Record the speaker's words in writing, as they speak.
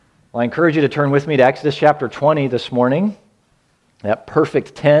Well, I encourage you to turn with me to Exodus chapter 20 this morning. That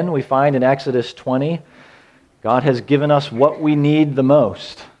perfect 10 we find in Exodus 20. God has given us what we need the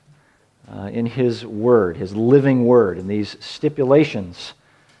most in His Word, His living Word, and these stipulations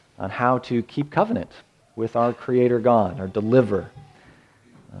on how to keep covenant with our Creator God, our Deliverer.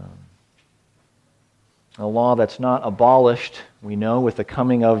 A law that's not abolished, we know, with the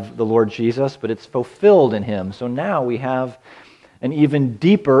coming of the Lord Jesus, but it's fulfilled in Him. So now we have an even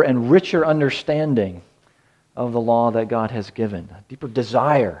deeper and richer understanding of the law that God has given, a deeper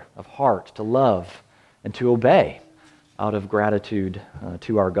desire of heart to love and to obey out of gratitude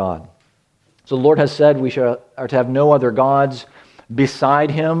to our God. So the Lord has said we are to have no other gods beside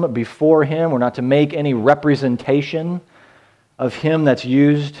Him, before Him. We're not to make any representation of Him that's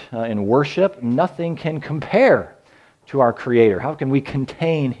used in worship. Nothing can compare to our Creator. How can we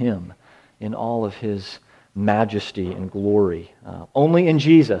contain Him in all of His majesty and glory? Only in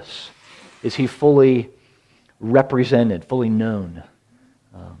Jesus is He fully represented, fully known.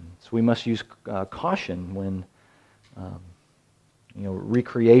 So we must use caution when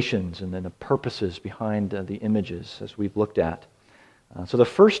recreations and then the purposes behind the images, as we've looked at. So the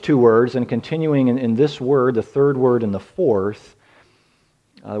first two words, and continuing in this word, the third word and the fourth,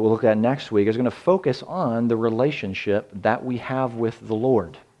 we'll look at next week, is going to focus on the relationship that we have with the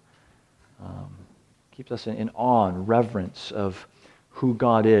Lord. Keeps us in awe and reverence of who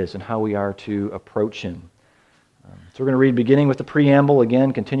God is and how we are to approach Him. So we're going to read beginning with the preamble,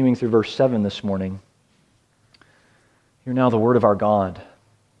 again, continuing through verse 7 this morning. Hear now the word of our God.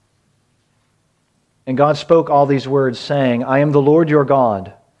 And God spoke all these words, saying, I am the Lord your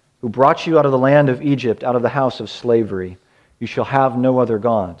God, who brought you out of the land of Egypt, out of the house of slavery. You shall have no other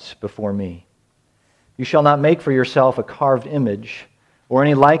gods before me. You shall not make for yourself a carved image, or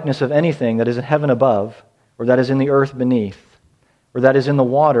any likeness of anything that is in heaven above, or that is in the earth beneath, or that is in the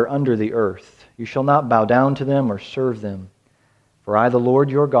water under the earth. You shall not bow down to them or serve them. For I, the Lord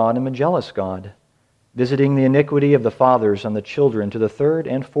your God, am a jealous God, visiting the iniquity of the fathers on the children to the third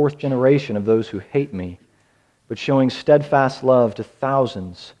and fourth generation of those who hate me, but showing steadfast love to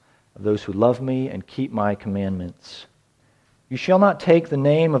thousands of those who love me and keep my commandments. You shall not take the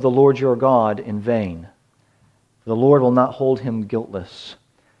name of the Lord your God in vain, for the Lord will not hold him guiltless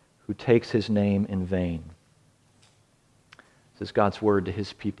who takes His name in vain. This is God's word to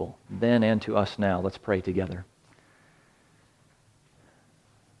His people, then and to us now. Let's pray together.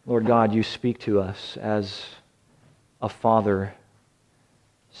 Lord God, You speak to us as a father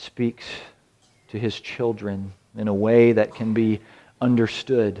speaks to his children in a way that can be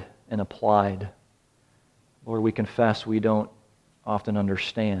understood and applied. Lord, we confess we don't often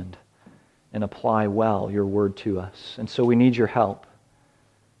understand and apply well Your word to us, and so we need Your help.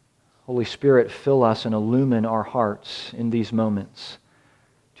 Holy Spirit, fill us and illumine our hearts in these moments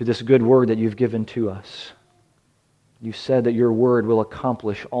to this good word that You've given to us. You said that Your word will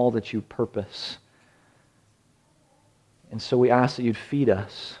accomplish all that You purpose. And so we ask that You'd feed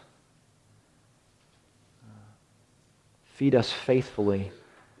us. Feed us faithfully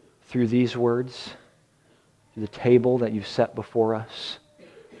through these words, through the table that You've set before us.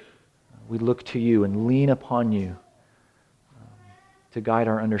 We look to You and lean upon You to guide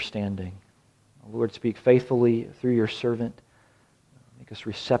our understanding. Lord, speak faithfully through Your servant. Make us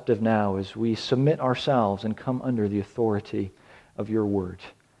receptive now as we submit ourselves and come under the authority of Your word.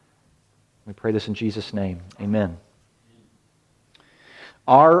 We pray this in Jesus' name. Amen.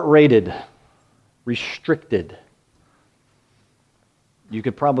 R-rated, restricted. You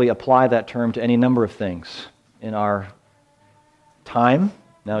could probably apply that term to any number of things in our time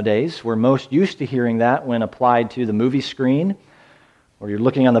nowadays. We're most used to hearing that when applied to the movie screen, or you're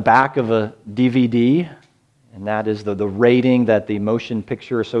looking on the back of a DVD, and that is the rating that the Motion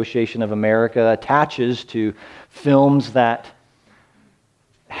Picture Association of America attaches to films that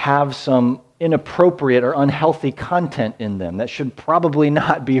have some inappropriate or unhealthy content in them that should probably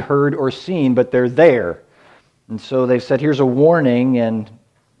not be heard or seen, but they're there. And so they've said, here's a warning, and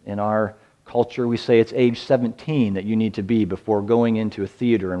in our culture we say it's age 17 that you need to be before going into a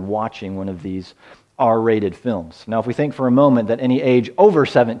theater and watching one of these R-rated films. Now, if we think for a moment that any age over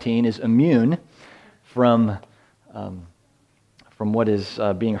 17 is immune from what is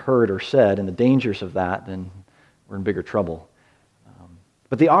being heard or said and the dangers of that, then we're in bigger trouble.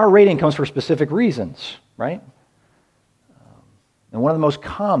 But the R rating comes for specific reasons, right? And one of the most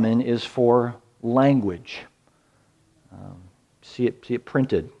common is for language. See it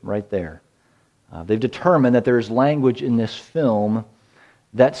printed right there. They've determined that there is language in this film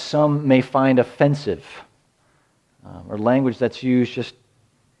that some may find offensive, or language that's used just,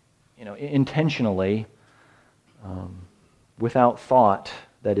 intentionally, without thought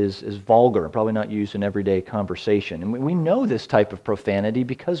that is vulgar, probably not used in everyday conversation. And we know this type of profanity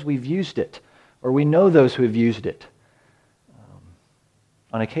because we've used it, or we know those who have used it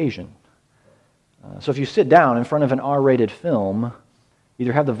on occasion. So if you sit down in front of an R-rated film,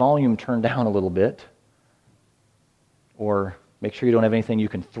 either have the volume turned down a little bit, or make sure you don't have anything you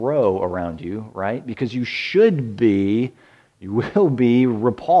can throw around you, right? Because you will be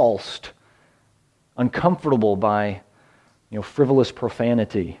repulsed, uncomfortable by frivolous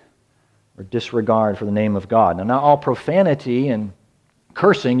profanity or disregard for the name of God. Now, not all profanity and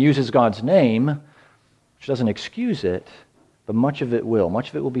cursing uses God's name, which doesn't excuse it, but much of it will. Much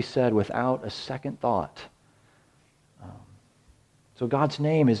of it will be said without a second thought. So God's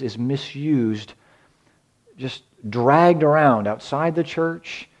name is misused, just dragged around outside the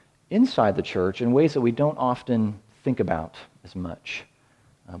church, inside the church, in ways that we don't often think about as much.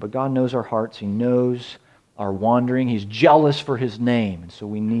 But God knows our hearts. He knows our wandering. He's jealous for His name, and so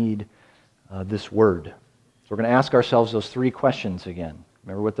we need this word. So we're going to ask ourselves those three questions again.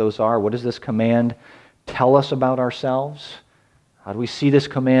 Remember what those are? What does this command tell us about ourselves? How do we see this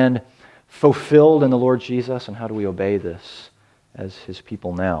command fulfilled in the Lord Jesus, and how do we obey this as His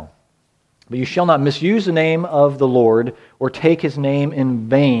people now? But you shall not misuse the name of the Lord or take His name in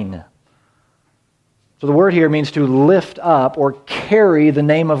vain. So the word here means to lift up or carry the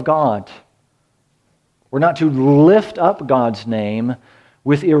name of God. We're not to lift up God's name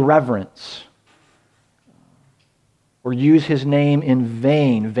with irreverence or use His name in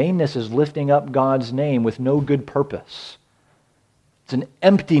vain. Vainness is lifting up God's name with no good purpose. It's an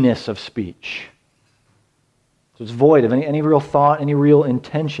emptiness of speech. So it's void of any real thought, any real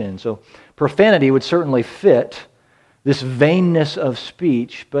intention. So profanity would certainly fit this vainness of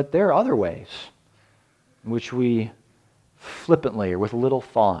speech, but there are other ways in which we flippantly or with little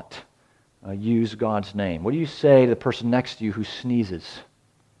thought use God's name. What do you say to the person next to you who sneezes?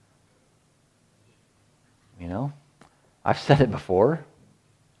 I've said it before,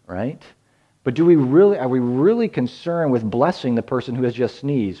 right? But are we really concerned with blessing the person who has just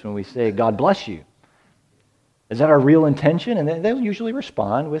sneezed when we say, God bless you? Is that our real intention? And they'll usually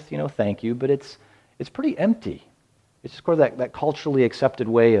respond with, thank you, but it's pretty empty. It's just sort of that culturally accepted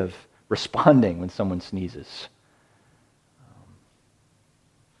way of responding when someone sneezes.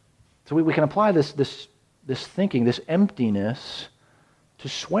 So we can apply this thinking, this emptiness, to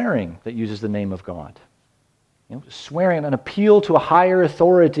swearing that uses the name of God. Swearing an appeal to a higher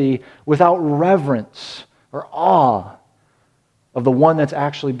authority without reverence or awe of the one that's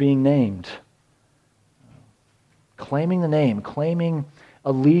actually being named. Claiming the name, claiming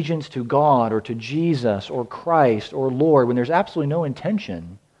allegiance to God or to Jesus or Christ or Lord when there's absolutely no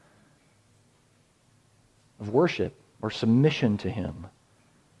intention of worship or submission to Him.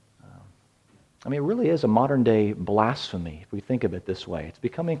 It really is a modern-day blasphemy if we think of it this way. It's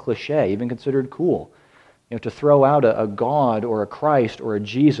becoming cliche, even considered cool. To throw out a God or a Christ or a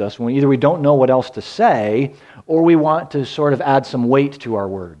Jesus when either we don't know what else to say or we want to sort of add some weight to our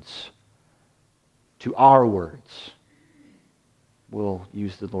words. To our words. We'll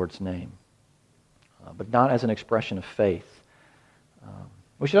use the Lord's name. But not as an expression of faith.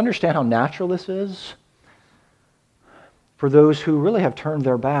 We should understand how natural this is for those who really have turned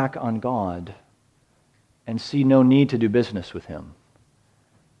their back on God and see no need to do business with Him.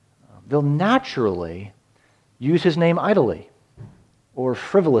 They'll naturally use His name idly or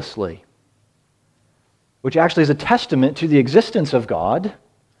frivolously, which actually is a testament to the existence of God,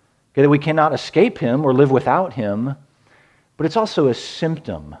 that we cannot escape Him or live without Him, but it's also a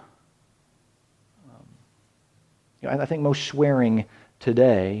symptom. I think most swearing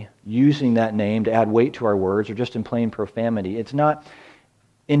today, using that name to add weight to our words, are just in plain profanity. It's not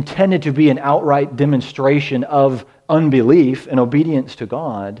intended to be an outright demonstration of unbelief and obedience to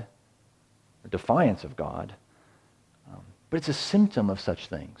God, or defiance of God, but it's a symptom of such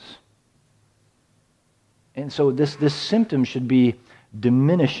things. And so this symptom should be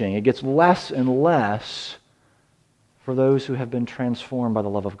diminishing. It gets less and less for those who have been transformed by the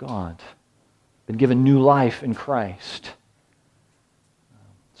love of God, been given new life in Christ.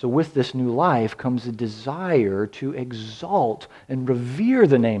 So with this new life comes a desire to exalt and revere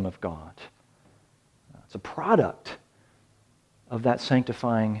the name of God. It's a product of that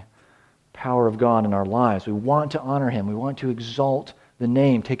sanctifying power of God in our lives. We want to honor Him. We want to exalt the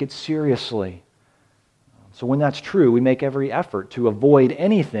name, take it seriously. So when that's true, we make every effort to avoid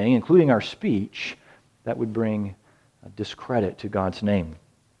anything, including our speech, that would bring discredit to God's name.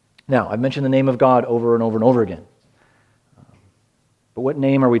 Now, I've mentioned the name of God over and over and over again. But what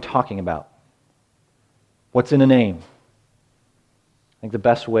name are we talking about? What's in a name? I think the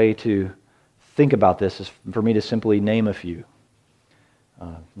best way to think about this is for me to simply name a few.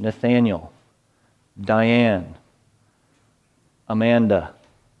 Nathaniel, Diane, Amanda,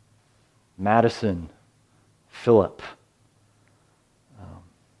 Madison, Philip.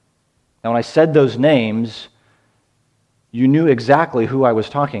 Now, when I said those names, you knew exactly who I was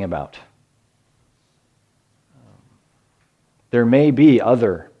talking about. There may be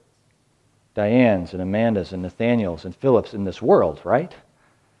other Dianes and Amandas and Nathaniels and Philips in this world, right?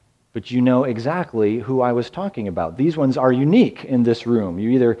 But you know exactly who I was talking about. These ones are unique in this room.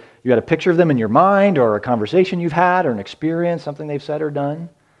 You had a picture of them in your mind, or a conversation you've had, or an experience, something they've said or done.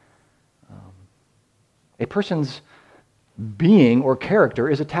 A person's being or character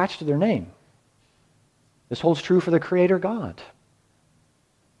is attached to their name. This holds true for the Creator God.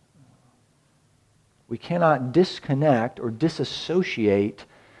 We cannot disconnect or disassociate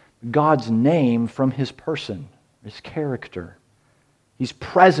God's name from His person, His character. He's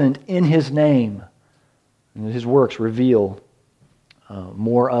present in His name, and His works reveal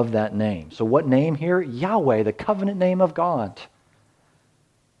more of that name. So what name here? Yahweh, the covenant name of God.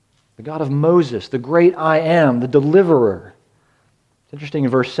 The God of Moses, the great I am, the deliverer. It's interesting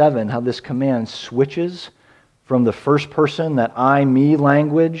in verse 7 how this command switches from the first person, that I, me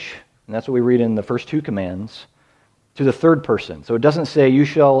language, and that's what we read in the first two commands, to the third person. So it doesn't say, you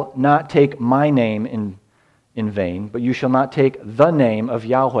shall not take my name in vain, but you shall not take the name of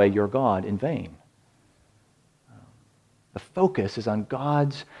Yahweh your God in vain. The focus is on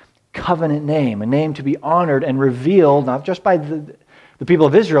God's covenant name, a name to be honored and revealed, not just by the people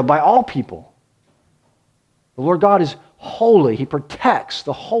of Israel, by all people. The Lord God is holy. He protects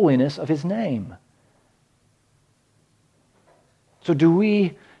the holiness of His name. So do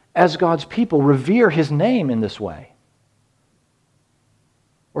we, as God's people, revere His name in this way?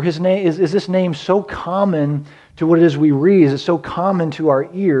 Or His name is this name so common to what it is we read? Is it so common to our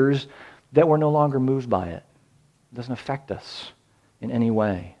ears that we're no longer moved by it? It doesn't affect us in any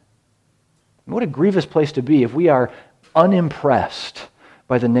way. And what a grievous place to be if we are unimpressed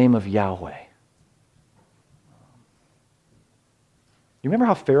by the name of Yahweh. You remember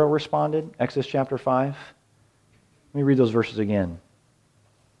how Pharaoh responded? Exodus chapter 5. Let me read those verses again.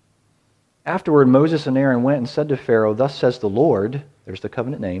 Afterward, Moses and Aaron went and said to Pharaoh, thus says the Lord, there's the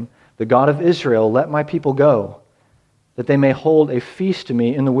covenant name, the God of Israel, let my people go, that they may hold a feast to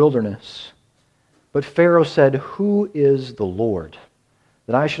me in the wilderness. But Pharaoh said, who is the Lord,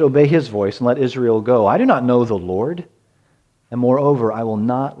 that I should obey His voice and let Israel go? I do not know the Lord, and moreover, I will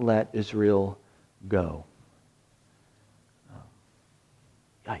not let Israel go.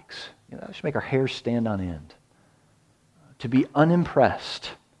 Yikes. That should make our hair stand on end. To be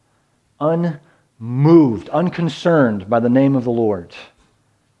unimpressed, unmoved, unconcerned by the name of the Lord.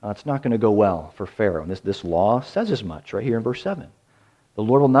 It's not going to go well for Pharaoh. And this law says as much right here in verse 7. The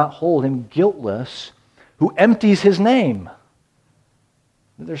Lord will not hold him guiltless who empties His name.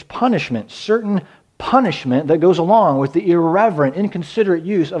 There's punishment, certain punishment that goes along with the irreverent, inconsiderate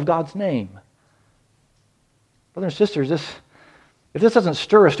use of God's name. Brothers and sisters, if this doesn't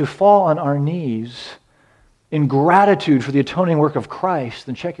stir us to fall on our knees in gratitude for the atoning work of Christ,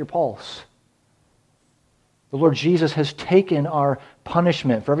 then check your pulse. The Lord Jesus has taken our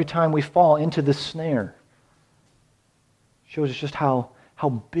punishment for every time we fall into this snare. Shows us just how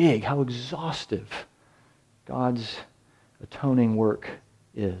big, how exhaustive God's atoning work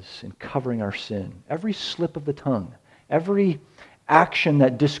is in covering our sin. Every slip of the tongue, every action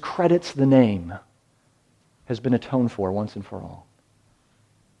that discredits the name has been atoned for once and for all.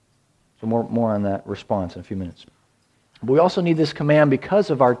 So more on that response in a few minutes. But we also need this command because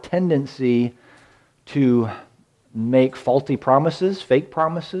of our tendency to make faulty promises, fake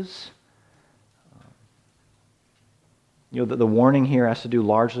promises. The warning here has to do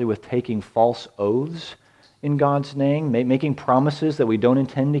largely with taking false oaths in God's name, making promises that we don't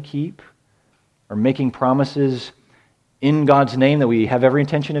intend to keep, or making promises in God's name that we have every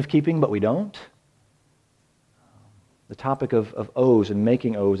intention of keeping, but we don't. The topic of oaths and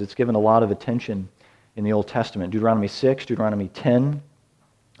making oaths, it's given a lot of attention in the Old Testament. Deuteronomy 6, Deuteronomy 10,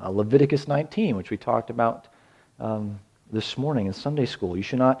 Leviticus 19, which we talked about this morning in Sunday school. You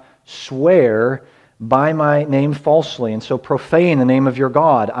should not swear by my name falsely and so profane the name of your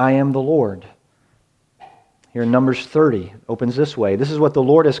God. I am the Lord. Here in Numbers 30, opens this way. This is what the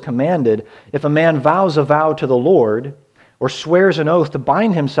Lord has commanded. If a man vows a vow to the Lord or swears an oath to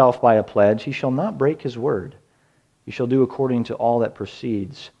bind himself by a pledge, he shall not break his word. He shall do according to all that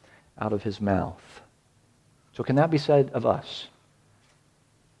proceeds out of his mouth. So can that be said of us?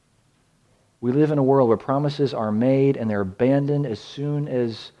 We live in a world where promises are made and they're abandoned as soon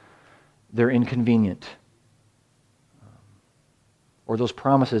as they're inconvenient. Or those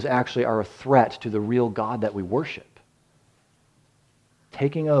promises actually are a threat to the real God that we worship.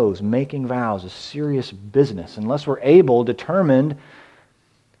 taking oaths, making vows is serious business. Unless we're able, determined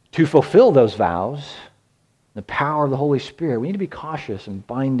to fulfill those vows, the power of the Holy Spirit, we need to be cautious in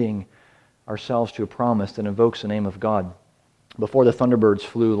binding ourselves to a promise that invokes the name of God. Before the Thunderbirds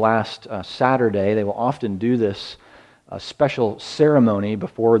flew last Saturday, they will often do this special ceremony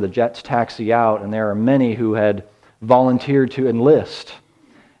before the jets taxi out, and there are many who had volunteered to enlist.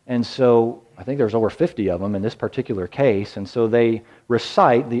 And so I think there's over 50 of them in this particular case, and so they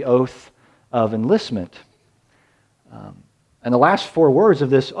recite the oath of enlistment. And the last 4 words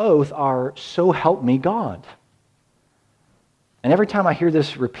of this oath are, "So help me God." And every time I hear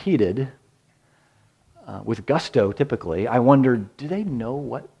this repeated, with gusto typically, I wonder, do they know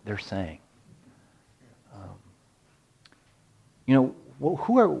what they're saying? Who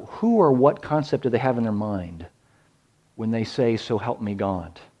or what concept do they have in their mind when they say, "So help me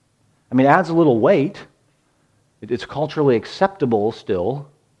God"? I mean, it adds a little weight. It's culturally acceptable still.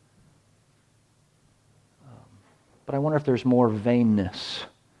 But I wonder if there's more vainness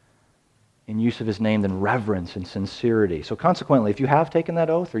in use of his name than reverence and sincerity. So consequently, if you have taken that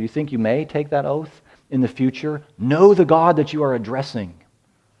oath, or you think you may take that oath in the future, know the God that you are addressing,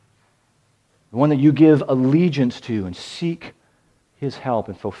 the one that you give allegiance to, and seek his help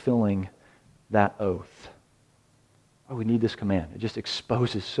in fulfilling that oath. Oh, we need this command. It just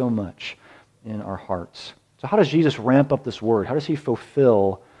exposes so much in our hearts. So how does Jesus ramp up this word? How does he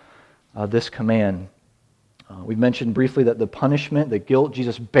fulfill this command? We've mentioned briefly that the punishment, the guilt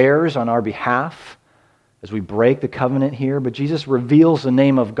Jesus bears on our behalf as we break the covenant here, but Jesus reveals the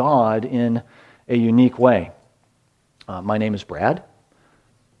name of God in a unique way. My name is Brad.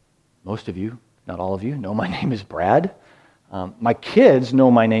 Most of you, not all of you, know my name is Brad. My kids know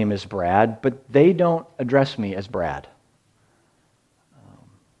my name is Brad, but they don't address me as Brad.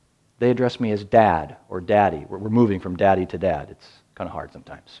 They address me as Dad or Daddy. We're moving from Daddy to Dad. It's kind of hard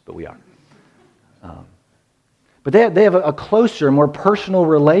sometimes, but we are. But they have a closer, more personal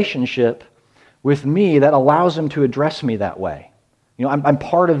relationship with me that allows them to address me that way. I'm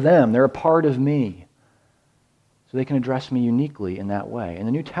part of them. They're a part of me. So they can address me uniquely in that way. In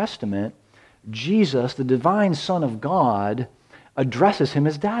the New Testament, Jesus, the divine Son of God, addresses him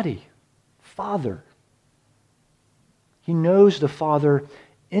as Daddy, Father. He knows the Father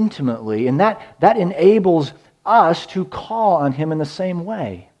intimately, and that enables us to call on him in the same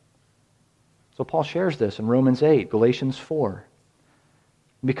way. So Paul shares this in Romans 8, Galatians 4.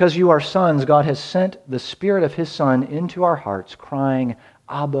 Because you are sons, God has sent the Spirit of his Son into our hearts, crying,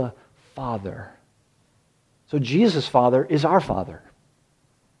 Abba, Father. So Jesus' Father is our Father.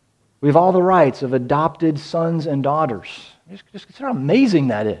 We have all the rights of adopted sons and daughters. Just consider how amazing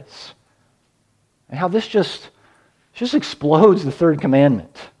that is. And how this just explodes the third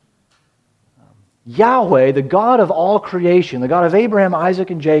commandment. Yahweh, the God of all creation, the God of Abraham, Isaac,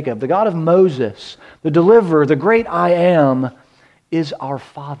 and Jacob, the God of Moses, the deliverer, the great I am, is our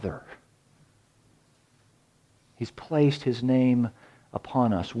Father. He's placed his name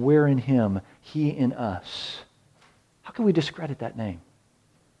upon us. We're in him, he in us. How can we discredit that name?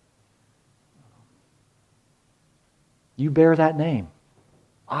 You bear that name.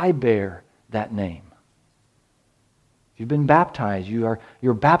 I bear that name. If you've been baptized,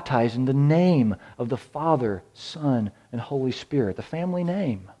 you're baptized in the name of the Father, Son, and Holy Spirit, the family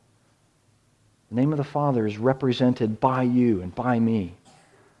name. The name of the Father is represented by you and by me.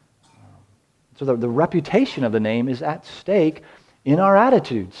 So the reputation of the name is at stake in our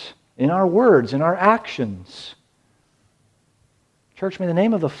attitudes, in our words, in our actions. Church, may the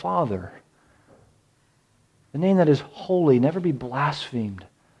name of the Father, the name that is holy, never be blasphemed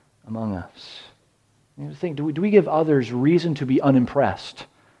among us. Think, do we give others reason to be unimpressed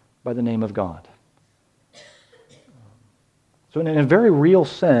by the name of God? So in a very real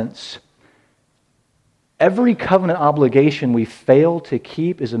sense, every covenant obligation we fail to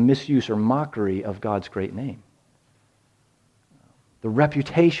keep is a misuse or mockery of God's great name. The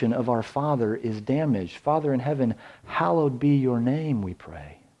reputation of our Father is damaged. Father in heaven, hallowed be your name, we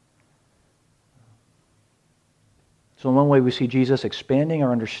pray. So in one way we see Jesus expanding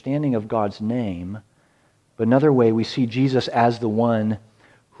our understanding of God's name, but another way we see Jesus as the one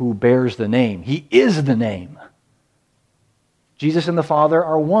who bears the name. He is the name. Jesus and the Father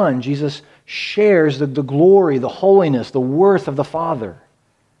are one. Jesus shares the glory, the holiness, the worth of the Father.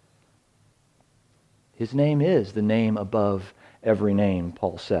 His name is the name above every name,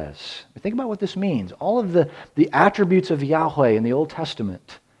 Paul says. Think about what this means. All of the attributes of Yahweh in the Old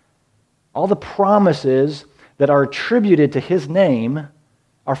Testament, all the promises that are attributed to his name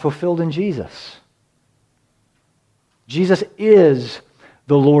are fulfilled in Jesus. Jesus is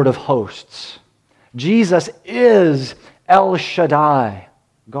the Lord of hosts. Jesus is El Shaddai.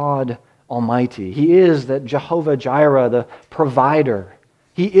 God Almighty. He is that Jehovah Jireh, the provider.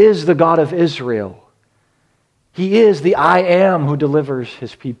 He is the God of Israel. He is the I Am who delivers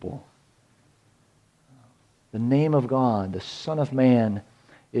His people. The name of God, the Son of Man,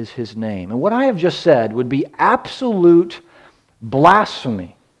 is His name. And what I have just said would be absolute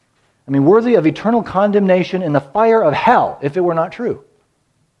blasphemy. I mean, worthy of eternal condemnation in the fire of hell if it were not true.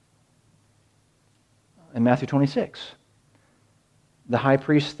 In Matthew 26, the high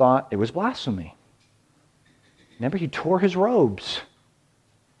priest thought it was blasphemy. Remember, he tore his robes.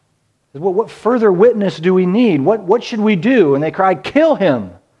 What further witness do we need? What should we do? And they cried, "Kill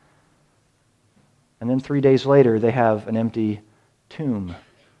him!" And then 3 days later, they have an empty tomb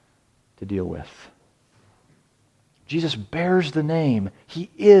to deal with. Jesus bears the name. He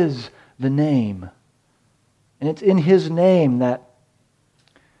is the name. And it's in His name that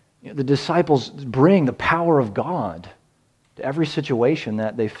the disciples bring the power of God to every situation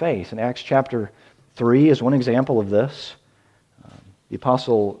that they face. In Acts chapter 3 is one example of this. The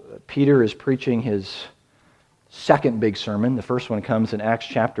Apostle Peter is preaching his second big sermon. The first one comes in Acts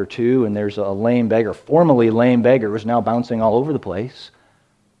chapter 2, and there's a lame beggar, formerly lame beggar, who's now bouncing all over the place.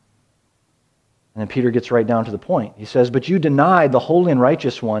 And then Peter gets right down to the point. He says, "But you denied the holy and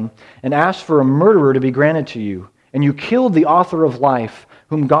righteous one and asked for a murderer to be granted to you, and you killed the author of life,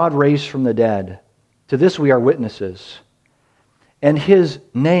 whom God raised from the dead. To this we are witnesses. And His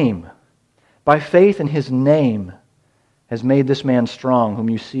name, by faith in His name, has made this man strong, whom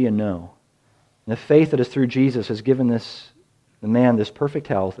you see and know. And the faith that is through Jesus has given the man this perfect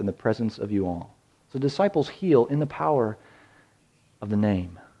health in the presence of you all." So disciples heal in the power of the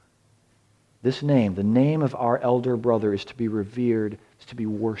name. This name, the name of our elder brother, is to be revered, is to be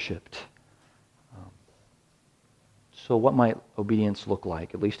worshipped. So what might obedience look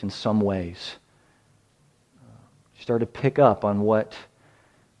like, at least in some ways? Start to pick up on what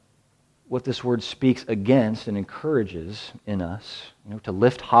this word speaks against and encourages in us. To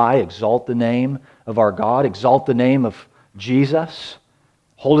lift high, exalt the name of our God, exalt the name of Jesus,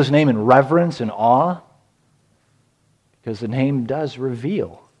 hold His name in reverence and awe, because the name does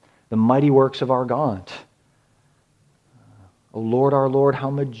reveal the mighty works of our God. O Lord, our Lord, how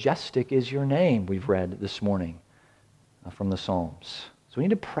majestic is your name, we've read this morning from the Psalms. So we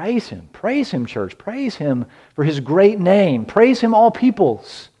need to praise Him. Praise Him, church. Praise Him for His great name. Praise Him, all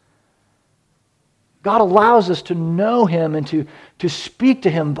peoples. God allows us to know Him and to speak to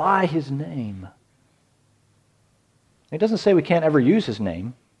Him by His name. It doesn't say we can't ever use His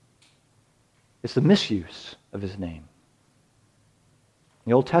name. It's the misuse of His name.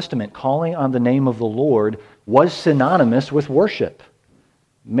 In the Old Testament, calling on the name of the Lord was synonymous with worship.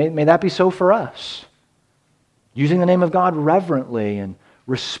 May that be so for us. Using the name of God reverently and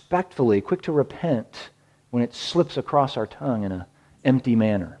respectfully, quick to repent when it slips across our tongue in an empty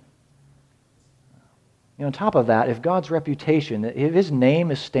manner. On top of that, if God's reputation, if His name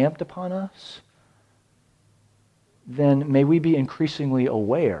is stamped upon us, then may we be increasingly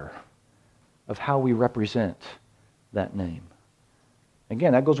aware of how we represent that name.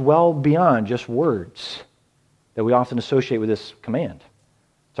 Again, that goes well beyond just words that we often associate with this command.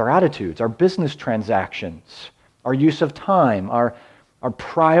 It's our attitudes, our business transactions, our use of time, our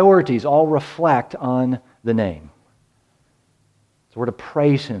priorities all reflect on the name. So we're to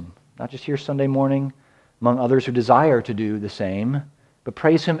praise Him, not just here Sunday morning, among others who desire to do the same, but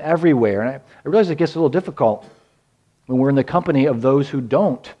praise Him everywhere. And I realize it gets a little difficult when we're in the company of those who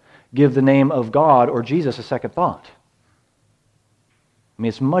don't give the name of God or Jesus a second thought. I mean,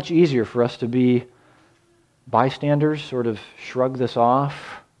 it's much easier for us to be bystanders, sort of shrug this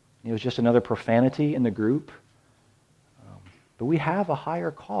off. It was just another profanity in the group. But we have a higher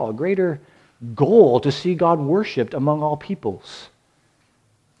call, a greater goal to see God worshipped among all peoples.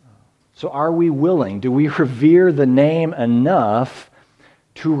 So are we willing? Do we revere the name enough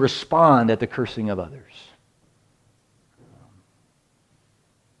to respond at the cursing of others?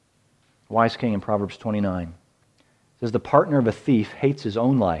 Wise king in Proverbs 29 says, "The partner of a thief hates his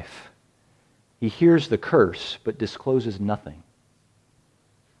own life. He hears the curse, but discloses nothing."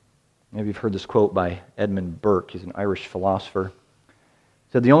 Maybe you've heard this quote by Edmund Burke. He's an Irish philosopher.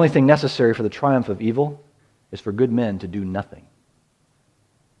 He said, "The only thing necessary for the triumph of evil is for good men to do nothing."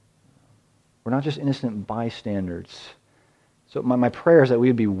 We're not just innocent bystanders. So my prayer is that we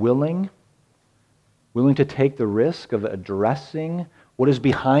would be willing to take the risk of addressing what is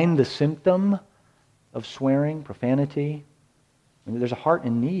behind the symptom of swearing, profanity. I mean, there's a heart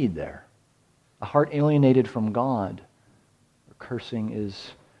in need there, a heart alienated from God, where cursing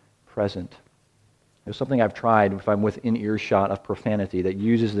is present. There's something I've tried if I'm within earshot of profanity that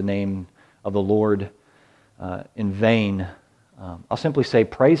uses the name of the Lord in vain. I'll simply say,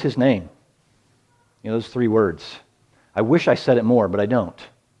 praise his name. Those 3 words. I wish I said it more, but I don't.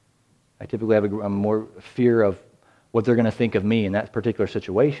 I typically have a more fear of what they're going to think of me in that particular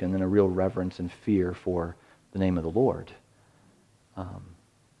situation than a real reverence and fear for the name of the Lord.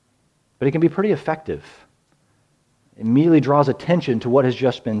 But it can be pretty effective. It immediately draws attention to what has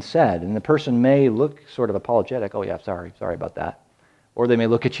just been said, and the person may look sort of apologetic. Oh yeah, sorry about that. Or they may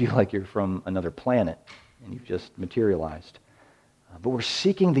look at you like you're from another planet and you've just materialized. But we're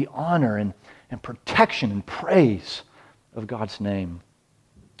seeking the honor and protection and praise of God's name.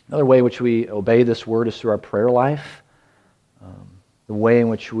 Another way in which we obey this word is through our prayer life. The way in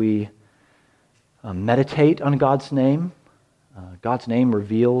which we meditate on God's name. God's name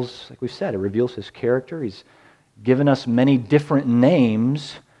reveals, like we said, it reveals his character. He's given us many different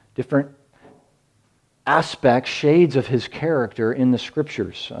names, different aspects, shades of his character in the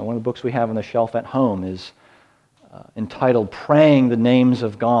Scriptures. One of the books we have on the shelf at home is entitled Praying the Names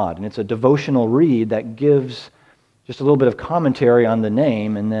of God. And it's a devotional read that gives just a little bit of commentary on the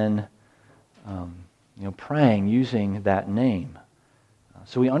name and then praying using that name.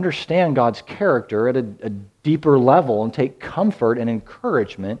 So we understand God's character at a deeper level and take comfort and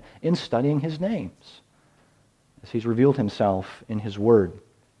encouragement in studying his names as he's revealed himself in his word.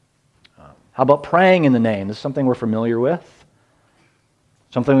 How about praying in the name? This is something we're familiar with.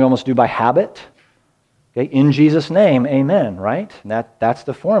 Something we almost do by habit. Okay, in Jesus' name, amen, right? And that's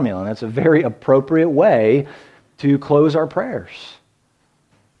the formula, and that's a very appropriate way to close our prayers.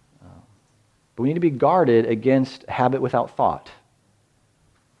 But we need to be guarded against habit without thought.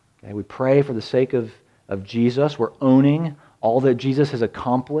 Okay, we pray for the sake of Jesus. We're owning all that Jesus has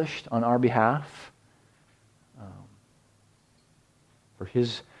accomplished on our behalf. For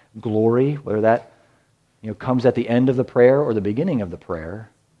his glory, whether that comes at the end of the prayer or the beginning of the prayer.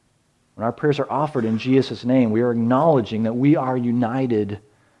 When our prayers are offered in Jesus' name, we are acknowledging that we are united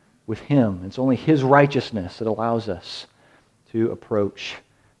with him. It's only his righteousness that allows us to approach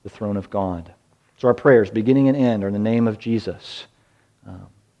the throne of God. So our prayers, beginning and end, are in the name of Jesus.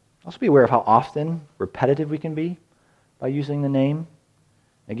 Also be aware of how often repetitive we can be by using the name.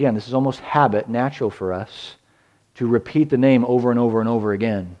 Again, this is almost habit, natural for us, to repeat the name over and over and over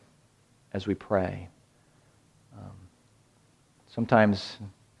again as we pray. Sometimes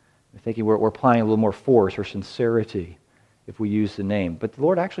I'm thinking we're applying a little more force or sincerity if we use the name. But the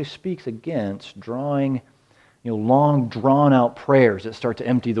Lord actually speaks against drawing long, drawn-out prayers that start to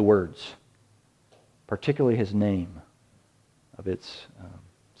empty the words, particularly his name, of its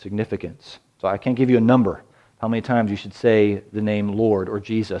significance. So I can't give you a number how many times you should say the name Lord or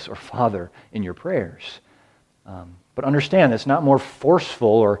Jesus or Father in your prayers. But understand it's not more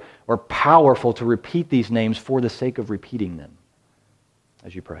forceful or powerful to repeat these names for the sake of repeating them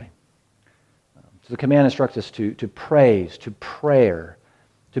as you pray. So the command instructs us to praise, to prayer,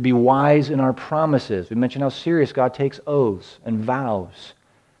 to be wise in our promises. We mentioned how serious God takes oaths and vows.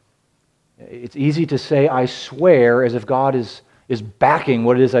 It's easy to say, I swear, as if God is backing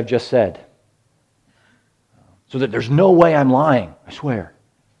what it is I've just said. So that there's no way I'm lying, I swear.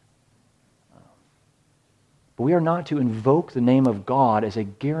 But we are not to invoke the name of God as a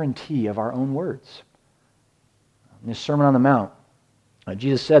guarantee of our own words. In his Sermon on the Mount,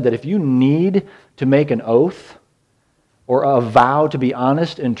 Jesus said that if you need to make an oath or a vow to be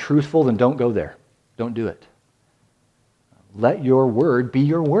honest and truthful, then don't go there. Don't do it. Let your word be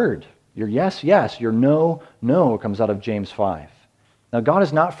your word. Your yes, yes. Your no, no, comes out of James 5. Now, God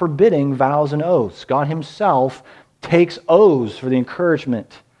is not forbidding vows and oaths. God himself takes oaths for the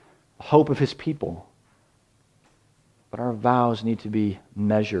encouragement, hope of his people. But our vows need to be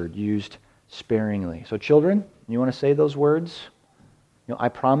measured, used sparingly. So children, you want to say those words? I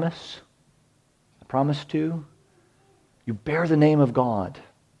promise to. You bear the name of God.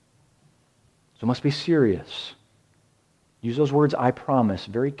 So it must be serious. Use those words, I promise,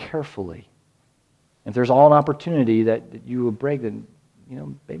 very carefully. If there's all an opportunity that you will break, then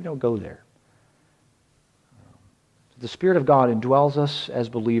maybe don't go there. The Spirit of God indwells us as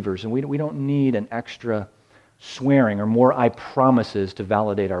believers, and we don't need an extra swearing or more I promises to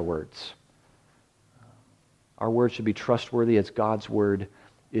validate our words. Our words should be trustworthy as God's word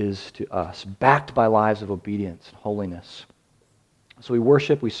is to us, backed by lives of obedience and holiness. So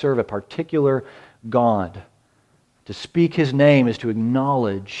we serve a particular God. To speak his name is to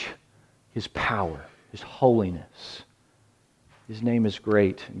acknowledge his power, his holiness. His name is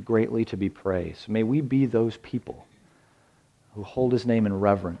great and greatly to be praised. May we be those people who hold his name in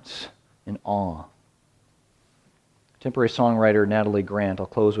reverence, in awe. Contemporary songwriter Natalie Grant, I'll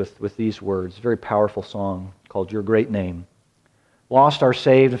close with these words, a very powerful song called Your Great Name. Lost are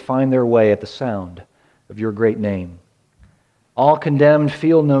saved and find their way at the sound of your great name. All condemned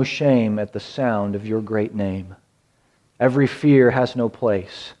feel no shame at the sound of your great name. Every fear has no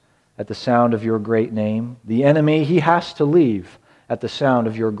place at the sound of your great name. The enemy, he has to leave at the sound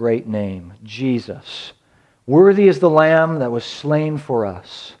of your great name, Jesus. Worthy is the Lamb that was slain for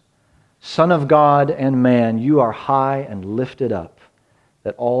us. Son of God and man, you are high and lifted up,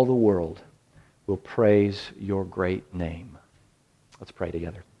 that all the world will praise your great name. Let's pray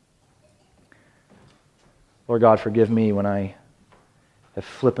together. Lord God, forgive me when I have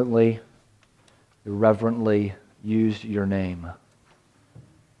flippantly, irreverently used your name.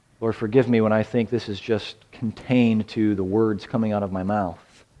 Lord, forgive me when I think this is just contained to the words coming out of my mouth.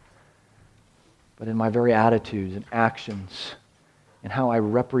 But in my very attitudes and actions and how I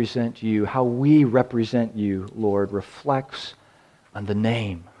represent you, how we represent you, Lord, reflects on the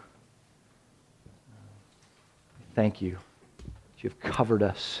name. Thank you that you've covered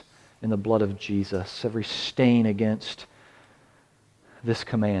us in the blood of Jesus, every stain against this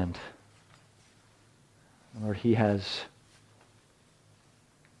command. Lord, he has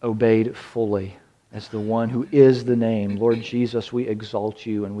obeyed fully as the one who is the name. Lord Jesus, we exalt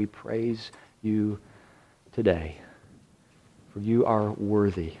you and we praise you today. For you are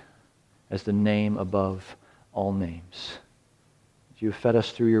worthy as the name above all names. As you have fed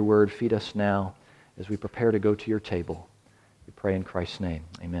us through your word, feed us now as we prepare to go to your table. We pray in Christ's name.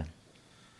 Amen.